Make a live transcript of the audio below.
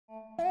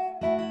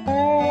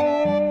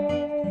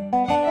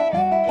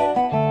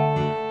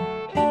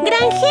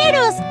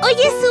¡Granjeros! ¡Hoy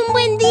es un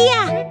buen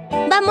día!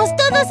 ¡Vamos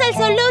todos al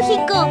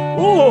zoológico!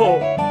 ¡Oh!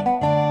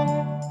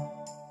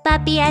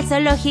 Papi al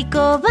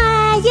zoológico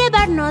va a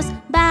llevarnos,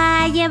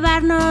 va a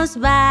llevarnos,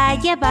 va a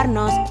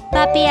llevarnos.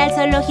 Papi al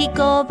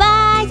zoológico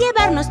va a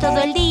llevarnos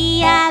todo el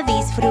día a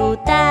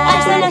disfrutar.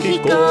 Al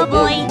zoológico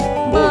voy,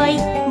 voy,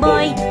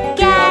 voy.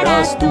 ¿Qué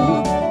harás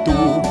tú?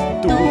 Tú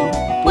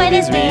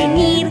puedes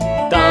venir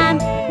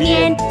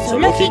también.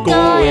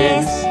 Zoológico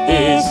es.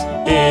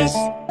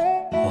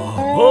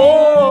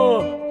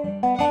 ¡Oh!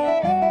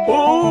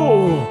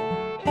 ¡Oh!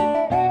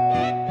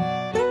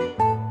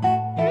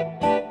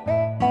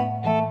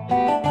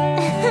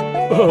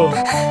 ¡Oh!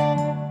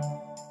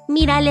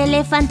 Mira al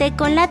elefante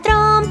con la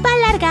trompa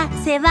larga,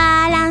 se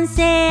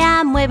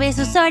balancea, mueve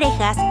sus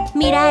orejas.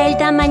 Mira el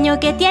tamaño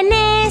que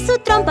tiene su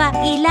trompa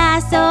y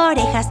las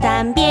orejas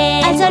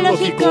también. Al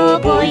zoológico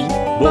voy,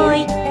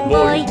 voy,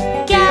 voy.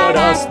 ¿Qué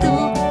harás tú?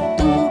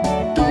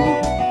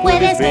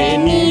 Puedes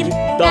venir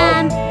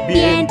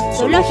también.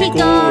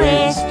 Zoológico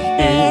es.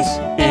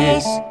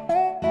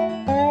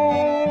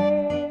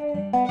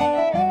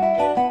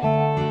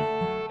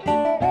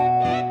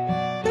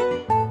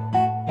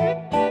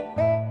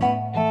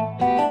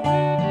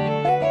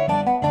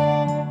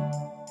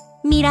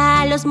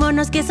 Mira a los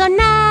monos que son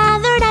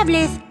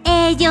adorables.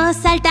 Ellos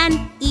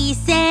saltan y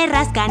se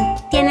rascan.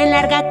 Tienen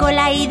larga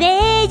cola y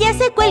de ella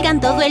se cuelgan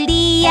todo el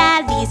día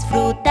a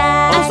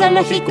disfrutar. Al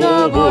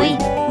zoológico voy,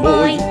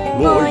 voy,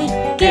 voy.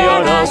 ¿Qué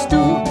harás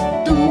tú?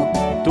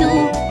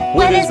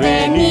 Puedes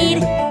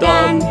venir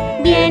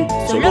también.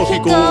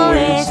 Zoológico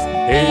es.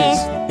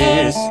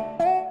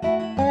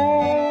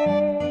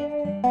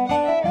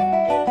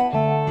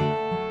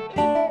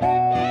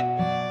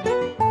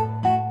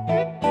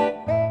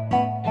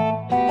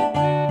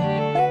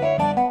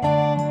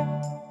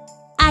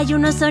 Hay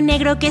un oso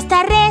negro que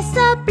está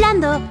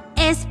resoplando.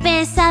 Es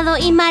pesado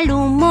y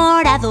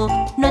malhumorado.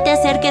 No te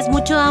acerques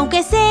mucho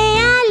aunque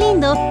sea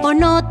lindo, o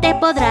no te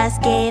podrás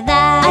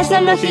quedar. Al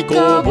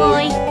zoológico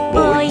voy,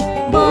 voy,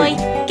 voy.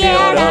 ¿Qué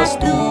harás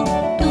tú?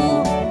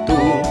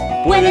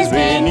 Puedes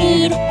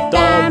venir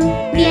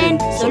también.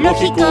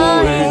 Zoológico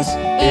es.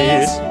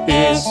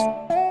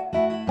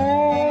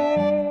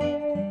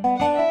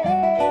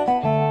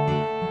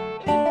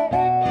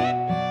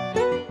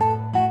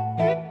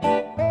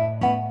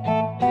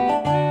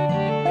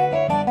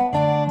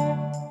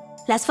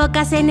 Las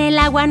focas en el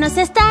agua nos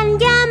están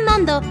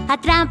llamando.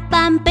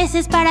 Atrapan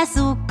peces para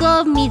su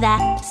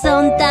comida.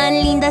 Son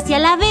tan lindas y a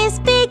la vez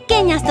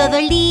pequeñas. Todo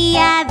el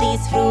día a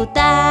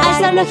disfrutar. Al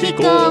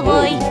zoológico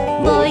voy,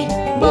 voy,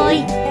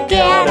 voy. ¿Qué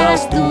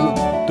harás tú?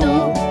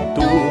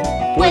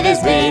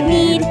 Puedes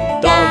venir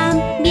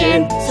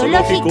también.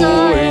 Zoológico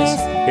es.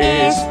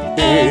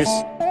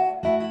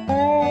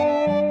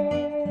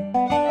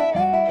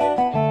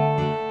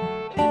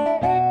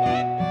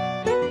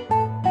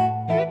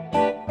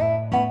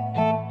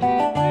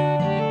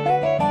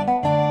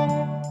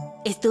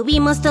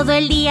 Estuvimos todo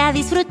el día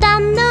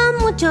disfrutando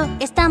mucho.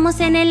 Estamos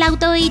en el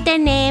auto y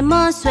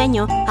tenemos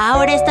sueño.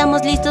 Ahora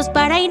estamos listos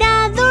para ir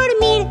a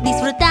dormir.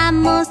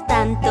 Disfrutamos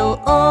tanto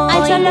hoy.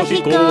 Al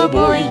zoológico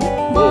voy,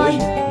 voy,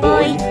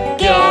 voy.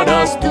 ¿Qué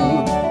harás tú?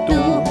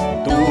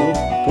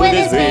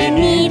 Puedes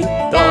venir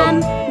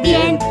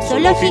también.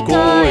 Zoológico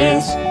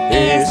es.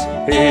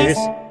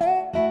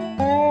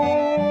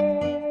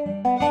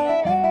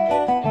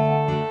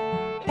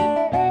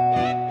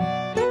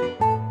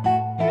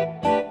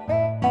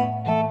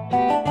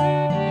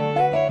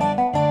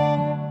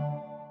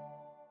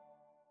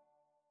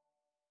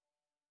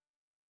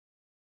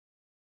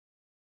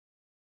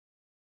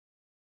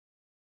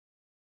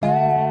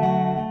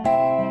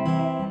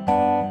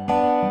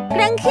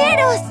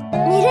 ¡Granjeros!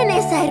 ¡Miren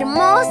esa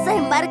hermosa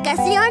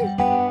embarcación!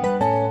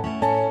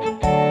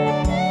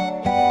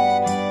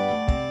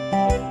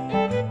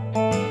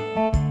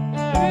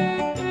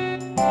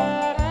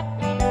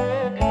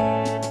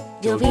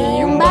 Yo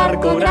vi un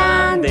barco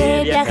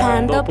grande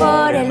viajando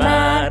por el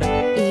mar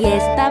y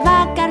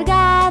estaba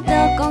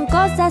cargado con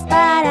cosas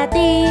para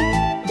ti.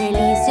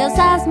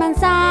 Deliciosas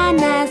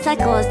manzanas,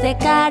 sacos de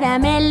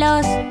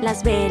caramelos.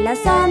 Las velas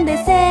son de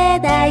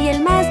seda y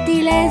el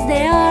mástil es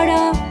de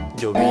oro.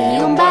 Yo vi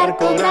un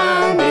barco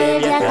grande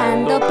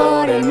viajando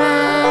por el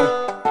mar.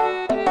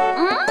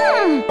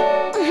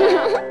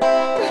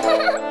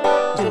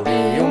 Yo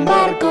vi un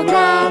barco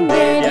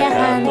grande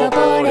viajando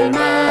por el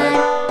mar.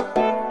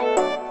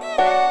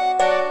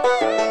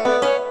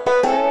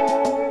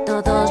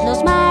 Todos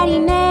los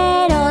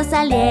marineros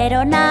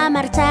salieron a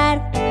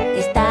marchar.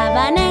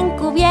 Estaban en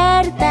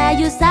cubierta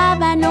y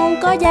usaban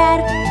un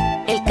collar.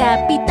 El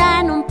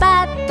capitán un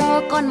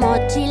pato con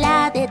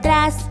mochila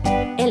detrás.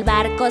 El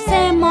barco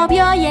se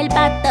movió y el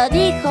pato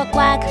dijo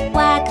cuac,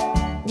 cuac.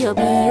 Yo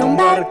vi un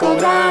barco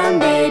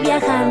grande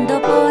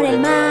viajando por el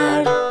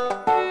mar.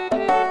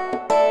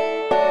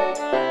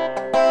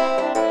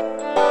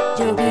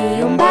 Yo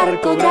vi un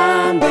barco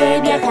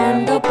grande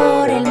viajando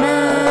por el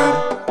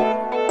mar.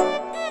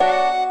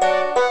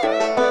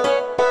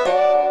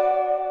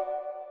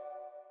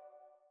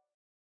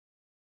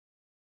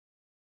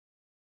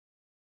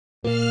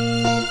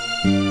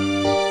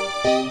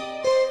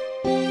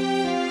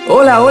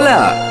 Hola,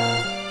 hola.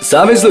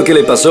 ¿Sabes lo que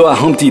le pasó a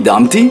Humpty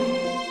Dumpty?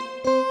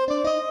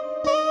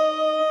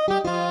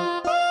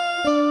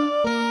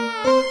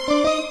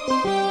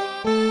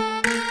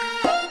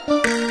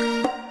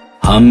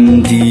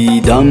 Humpty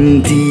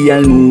Dumpty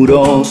al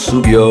muro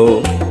subió.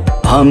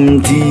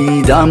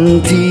 Humpty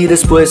Dumpty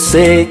después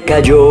se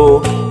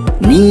cayó.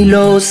 Ni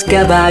los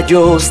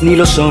caballos ni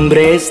los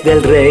hombres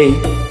del rey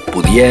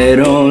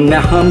pudieron a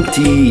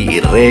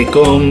Humpty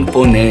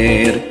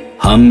recomponer.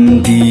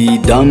 Humpty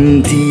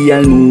Dumpty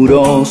al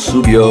muro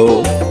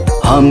subió.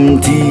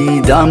 Humpty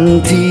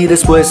Dumpty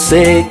después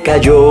se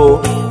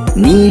cayó.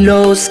 Ni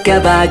los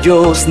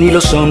caballos ni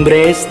los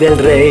hombres del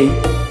rey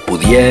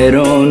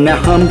pudieron a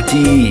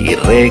Humpty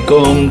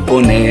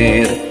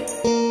recomponer.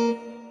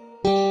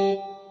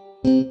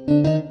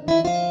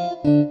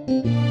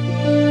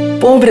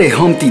 Pobre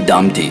Humpty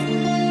Dumpty.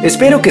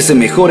 Espero que se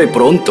mejore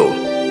pronto.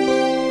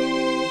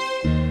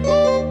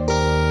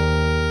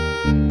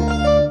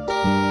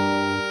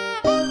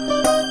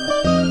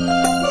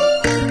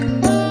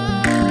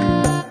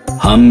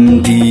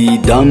 Humpty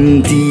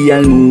Dumpty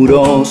al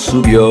muro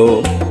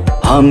subió.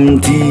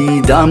 Humpty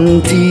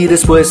Dumpty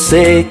después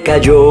se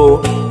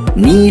cayó.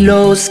 Ni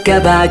los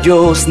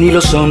caballos ni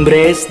los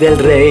hombres del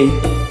rey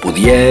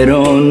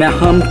pudieron a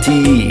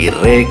Humpty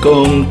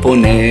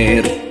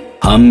recomponer.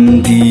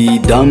 Humpty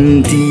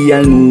Dumpty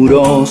al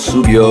muro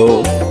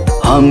subió.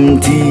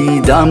 Humpty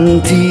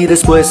Dumpty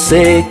después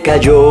se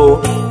cayó.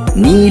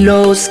 Ni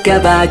los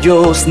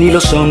caballos ni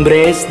los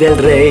hombres del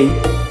rey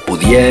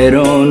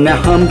pudieron a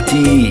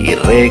Humpty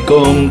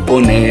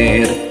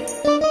recomponer.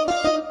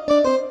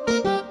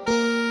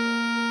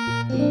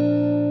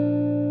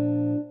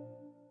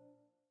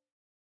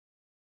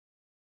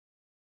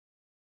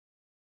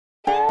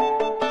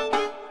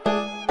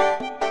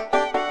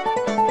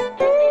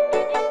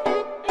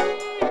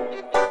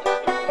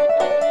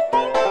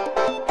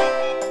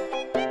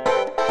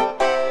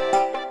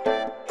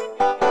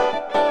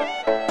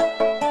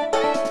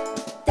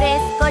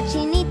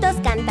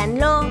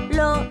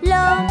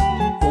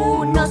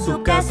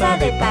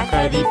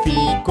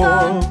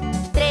 Edificó.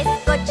 Tres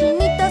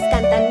cochinitos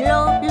cantan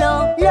lo.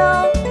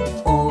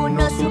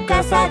 Uno su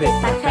casa de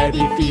paja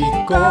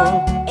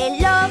edificó.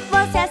 El lobo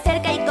se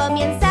acerca y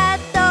comienza a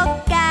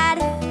tocar.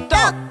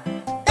 Toc,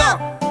 toc,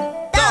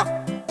 toc,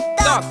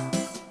 toc.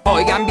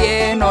 Oigan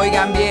bien,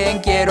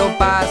 quiero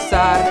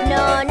pasar.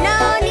 No,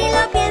 ni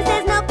lo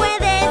pienses, no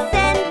puedes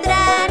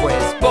entrar.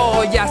 Pues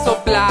voy a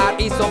soplar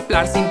y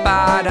soplar sin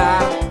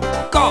parar.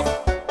 Cof,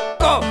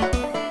 cof,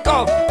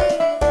 cof.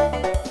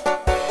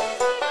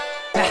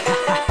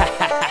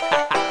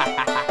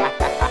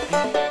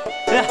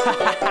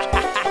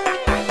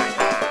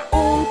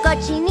 Un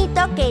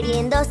cochinito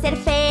queriendo ser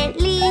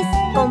feliz,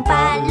 con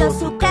palos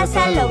su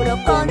casa logró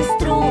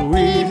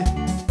construir.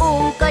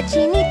 Un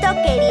cochinito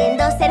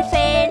queriendo ser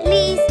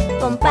feliz,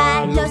 con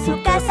palos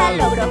su casa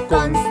logró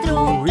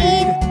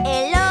construir.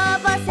 El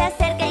lobo se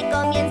acerca y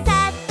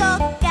comienza a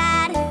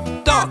tocar.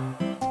 Toc,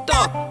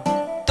 toc,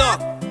 toc,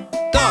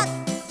 toc.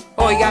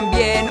 Oigan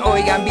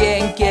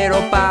bien, quiero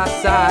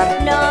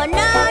pasar. No,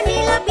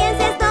 ni lo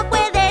pienses, no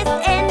puedes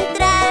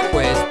entrar.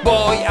 Pues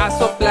voy a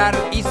soplar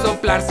y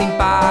soplar sin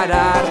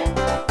parar.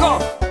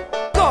 Cof,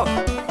 cof,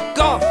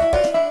 cof.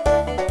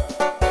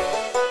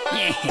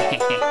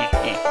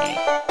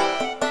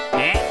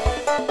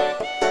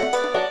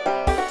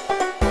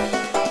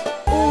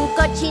 Un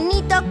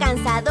cochinito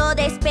cansado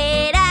de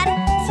esperar,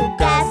 su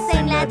casa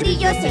en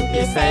ladrillos se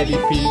empieza a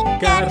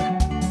edificar.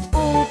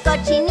 Un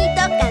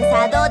cochinito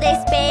cansado de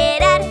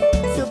esperar,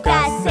 su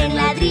casa en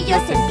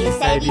ladrillos se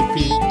empieza a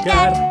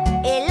edificar.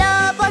 El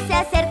lobo se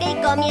acerca y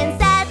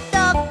comienza a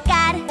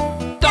tocar.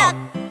 Toc,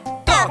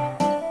 toc,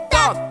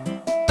 toc,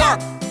 toc.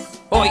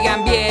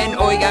 Oigan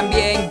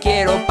bien,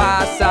 quiero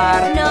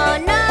pasar. No,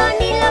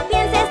 ni lo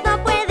pienses,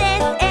 no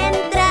puedes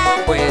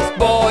entrar. Pues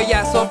voy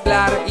a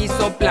soplar y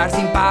soplar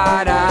sin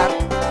parar.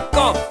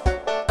 Cof,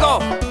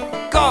 cof,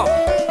 cof.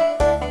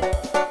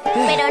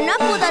 Pero no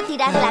pudo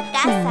tirar la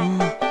casa.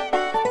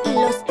 Y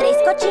los tres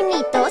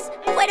cochinitos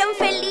fueron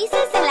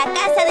felices en la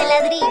casa de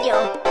ladrillo.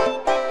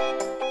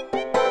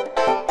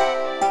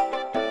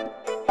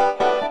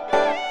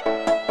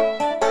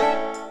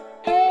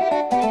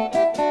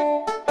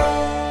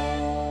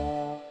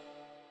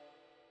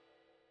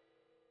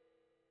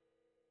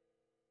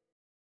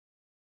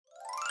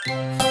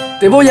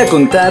 Te voy a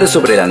contar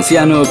sobre el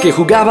anciano que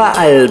jugaba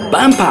al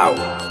Bampao.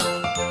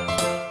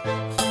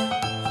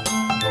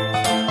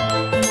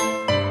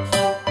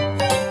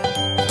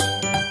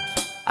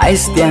 A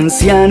este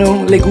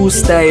anciano le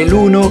gusta el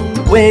uno,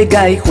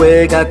 juega y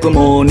juega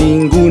como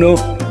ninguno.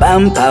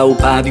 Bampao,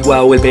 padi,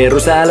 guau, el perro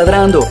está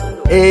ladrando.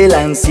 El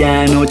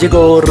anciano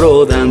llegó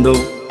rodando.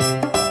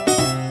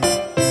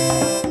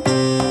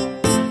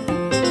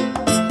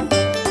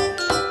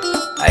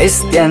 A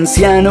este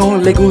anciano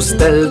le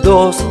gusta el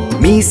dos,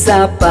 mi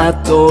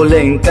zapato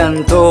le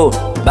encantó.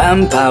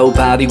 Bampao,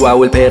 padi,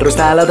 guau, el perro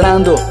está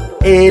ladrando.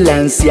 El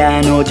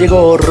anciano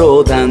llegó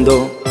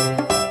rodando.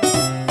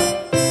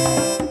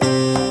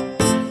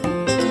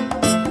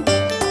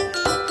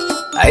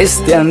 A A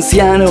este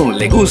anciano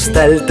le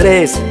gusta el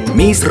 3.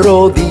 Mis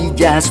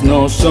rodillas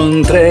no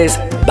son 3.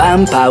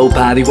 Pam, pau,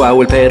 padi,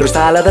 guau, el perro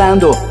está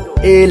ladrando.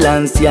 El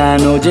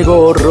anciano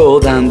llegó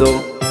rodando.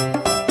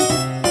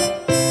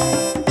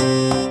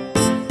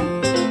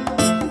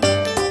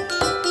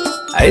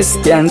 A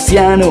este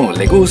anciano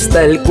le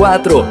gusta el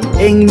 4.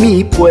 En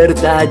mi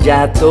puerta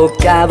ya ha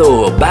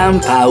tocado. Pam,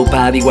 pau,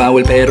 padi, guau,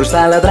 el perro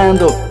está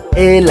ladrando.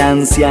 El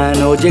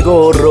anciano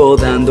llegó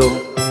rodando.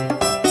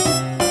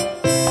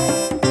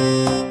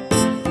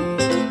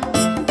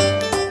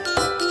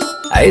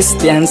 A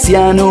este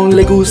anciano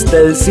le gusta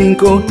el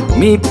 5.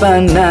 Mi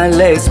panal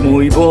es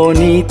muy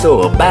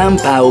bonito. Pam,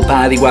 pau,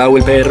 padi, guau,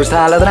 el perro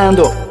está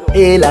ladrando.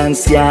 El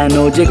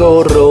anciano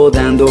llegó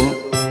rodando.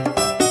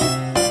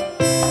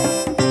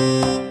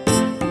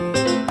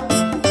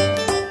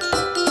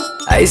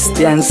 A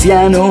este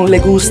anciano le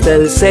gusta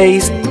el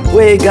 6.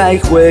 Juega y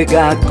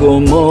juega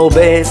como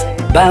ves.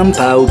 Pam,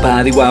 pau,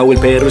 padi, guau, el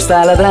perro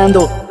está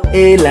ladrando.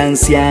 El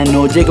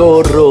anciano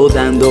llegó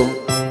rodando.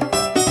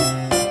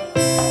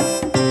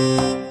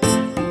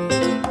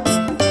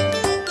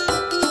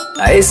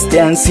 A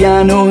este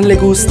anciano le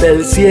gusta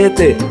el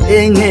 7.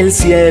 En el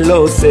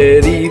cielo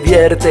se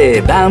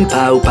divierte. Pam,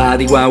 pau,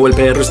 padi, guau, el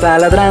perro está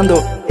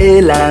ladrando.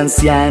 El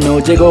anciano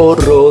llegó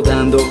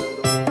rodando.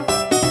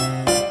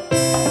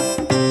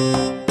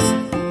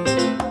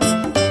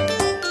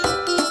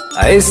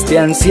 A este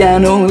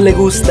anciano le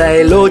gusta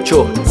el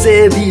 8.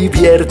 Se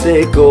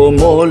divierte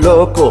como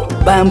loco.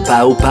 Pam,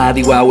 pau,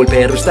 padi, guau, el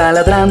perro está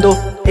ladrando.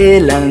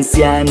 El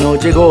anciano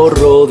llegó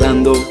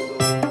rodando.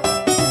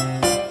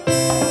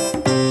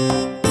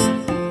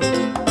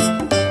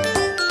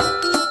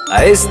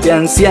 A este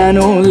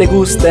anciano le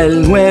gusta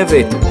el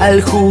 9.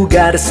 Al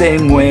jugar se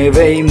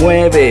mueve y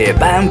mueve.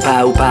 Pam,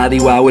 pau, padi,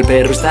 guau, el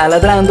perro está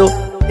ladrando.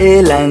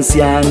 El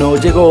anciano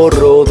llegó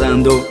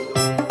rodando.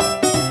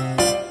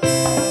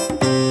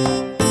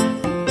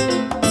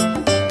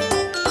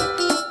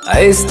 A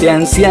este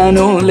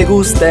anciano le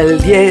gusta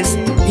el 10.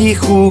 Y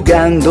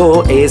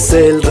jugando es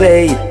el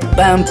rey.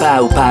 Pam,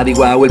 pau, padi,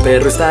 guau, el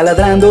perro está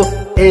ladrando.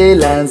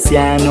 El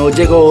anciano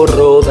llegó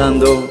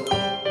rodando.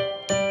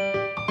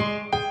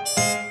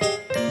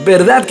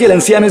 ¿Verdad que el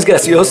anciano es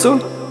gracioso?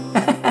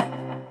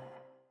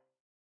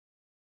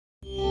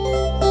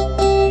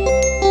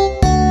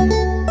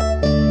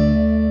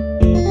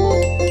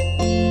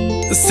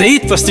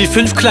 Seht, was die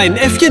 5 kleinen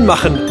Äffchen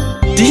machen.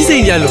 Die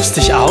sehen ja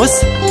lustig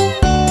aus.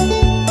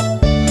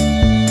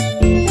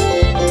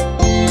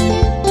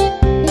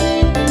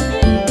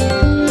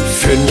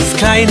 Fünf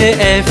kleine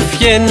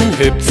Äffchen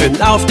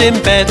hüpfen auf dem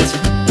Bett.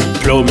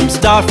 Plumps,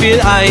 da fiel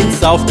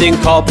eins auf den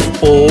Kopf,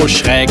 oh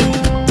Schreck.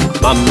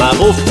 Mama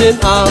ruft den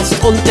Arzt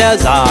und der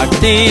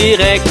sagt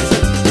direkt: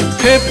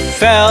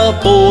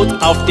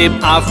 Hüpfverbot auf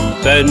dem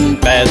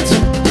Affenbett.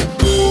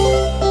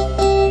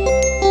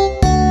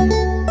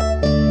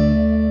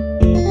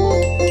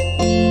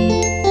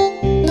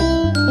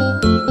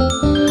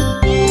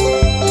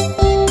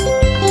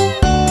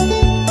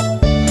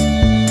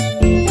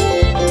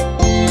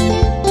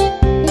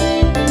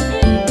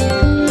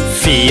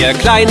 Vier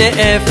kleine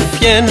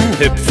Äffchen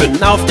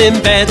hüpfen auf dem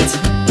Bett.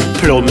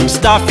 Plumps,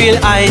 da fiel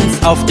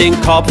eins auf den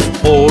Kopf,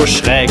 oh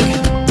Schreck.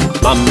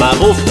 Mama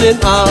ruft den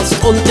Arzt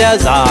und der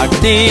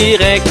sagt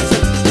direkt: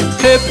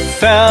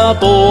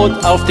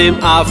 Hüpfverbot auf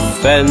dem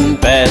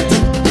Affenbett.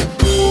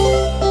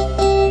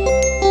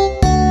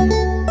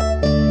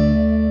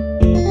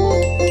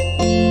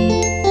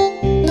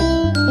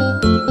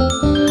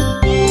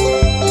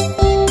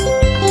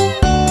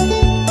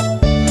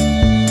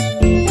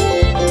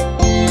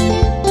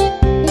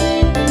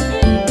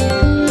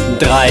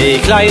 Drei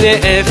kleine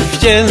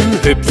Äffchen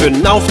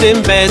hüpfen auf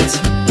dem Bett.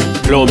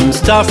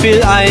 Plumps, da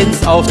fiel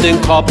eins auf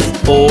den Kopf,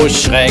 oh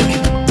Schreck.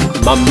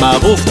 Mama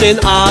ruft den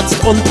Arzt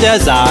und der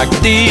sagt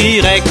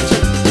direkt: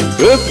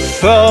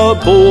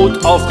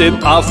 Hüpfverbot auf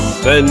dem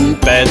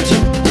Affenbett.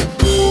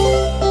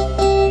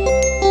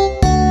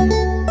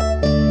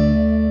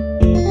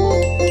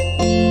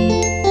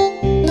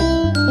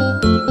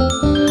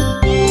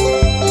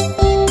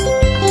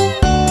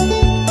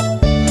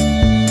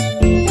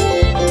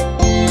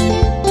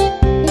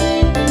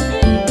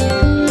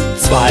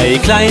 Zwei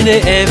kleine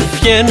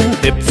Äffchen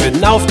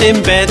hüpfen auf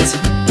dem Bett.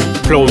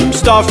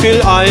 Plumps, da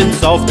fiel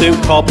eins auf den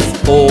Kopf,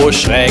 oh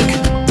Schreck.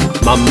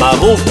 Mama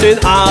ruft den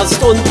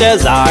Arzt und der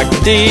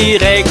sagt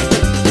direkt: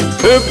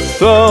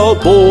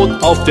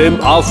 Hüpfverbot auf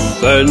dem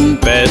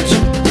Affenbett.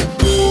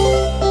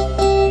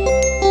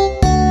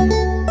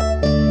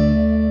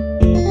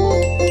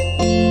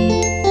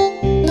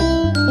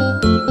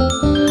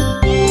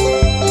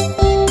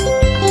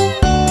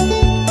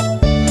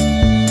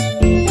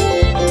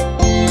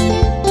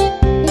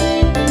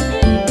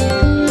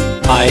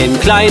 Ein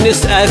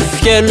kleines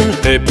Äffchen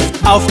hüpft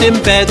auf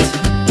dem Bett.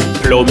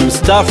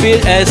 Plumps, da fiel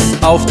es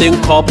auf den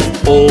Kopf,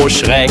 oh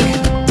Schreck.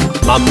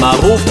 Mama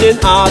ruft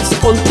den Arzt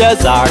und der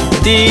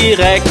sagt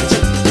direkt: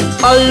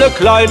 Alle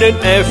kleinen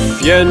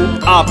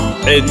Äffchen ab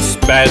ins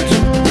Bett.